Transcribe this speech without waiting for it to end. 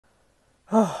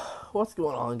What's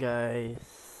going on,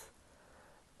 guys?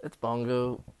 It's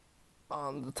Bongo,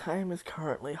 and the time is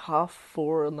currently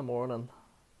 4:30 in the morning.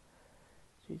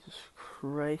 Jesus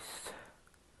Christ.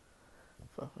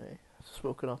 Fuck me. Just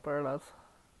woken up there, lads.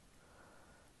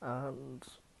 And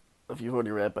if you've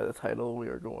already read by the title, we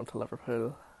are going to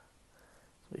Liverpool.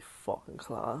 It's gonna be fucking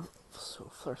class.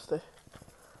 So thirsty.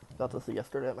 Got this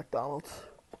yesterday at McDonald's.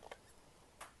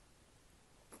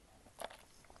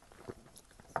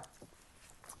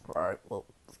 Alright, well,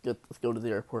 let's go to the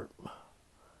airport.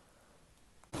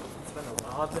 It's been a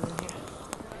while I've been in here.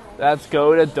 Let's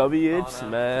go to W.H.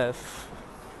 Smith.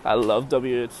 I love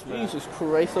W.H. Smith. Jesus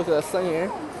Christ, look at this thing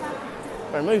here.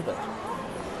 Or move it.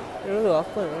 Look at that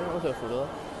thing there. Look at that. Look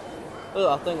at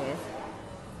that thing there.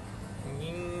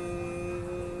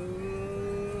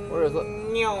 Where is it?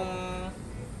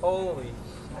 Holy shit.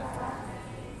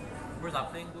 Where's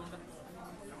that thing going?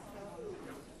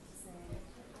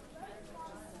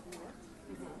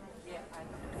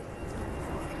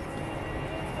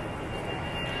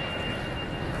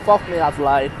 Fuck me, that's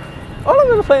light. Oh, look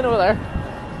at the plane over there.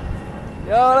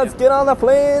 Yo, let's get on the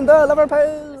plane to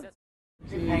Liverpool.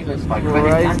 Jesus Christ.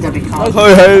 Look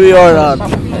how heavy we are, lad.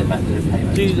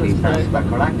 Jesus Christ.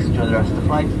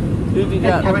 Who did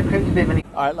that?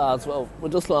 Alright, lads, well, we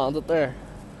just landed there.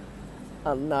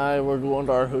 And now we're going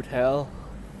to our hotel.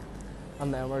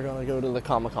 And then we're going to go to the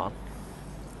Comic Con.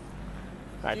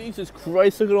 Right. Jesus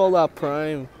Christ, look at all that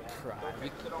Prime.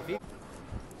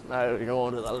 Now we're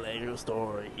going to the Lego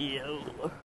store. Yo.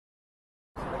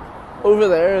 Over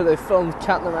there, they filmed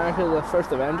Captain America, the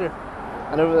first Avenger.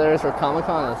 And over there is where Comic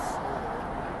Con is.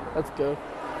 Let's go.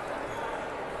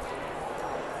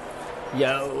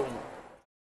 Yo.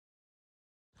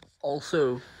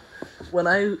 Also, when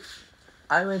I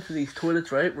went to these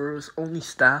toilets, right, where it was only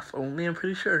staff only, I'm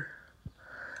pretty sure.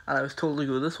 And I was told to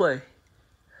go this way.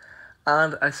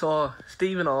 And I saw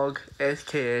Stephen Ogg,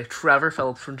 aka Trevor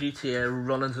Phillips from GTA,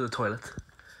 run into the toilet.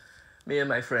 Me and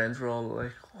my friends were all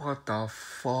like, what the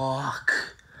fuck?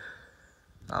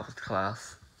 That was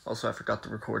class. Also, I forgot to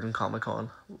record in Comic Con.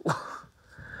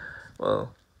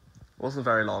 Well, it wasn't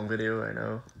a very long video, I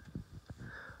know.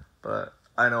 But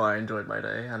I know I enjoyed my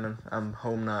day, and I'm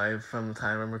home now from the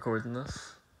time I'm recording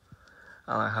this.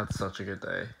 And I had such a good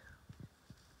day.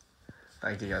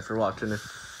 Thank you guys for watching.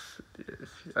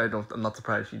 I'm not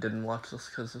surprised you didn't watch this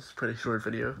because it's a pretty short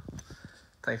video.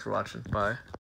 Thanks for watching. Bye.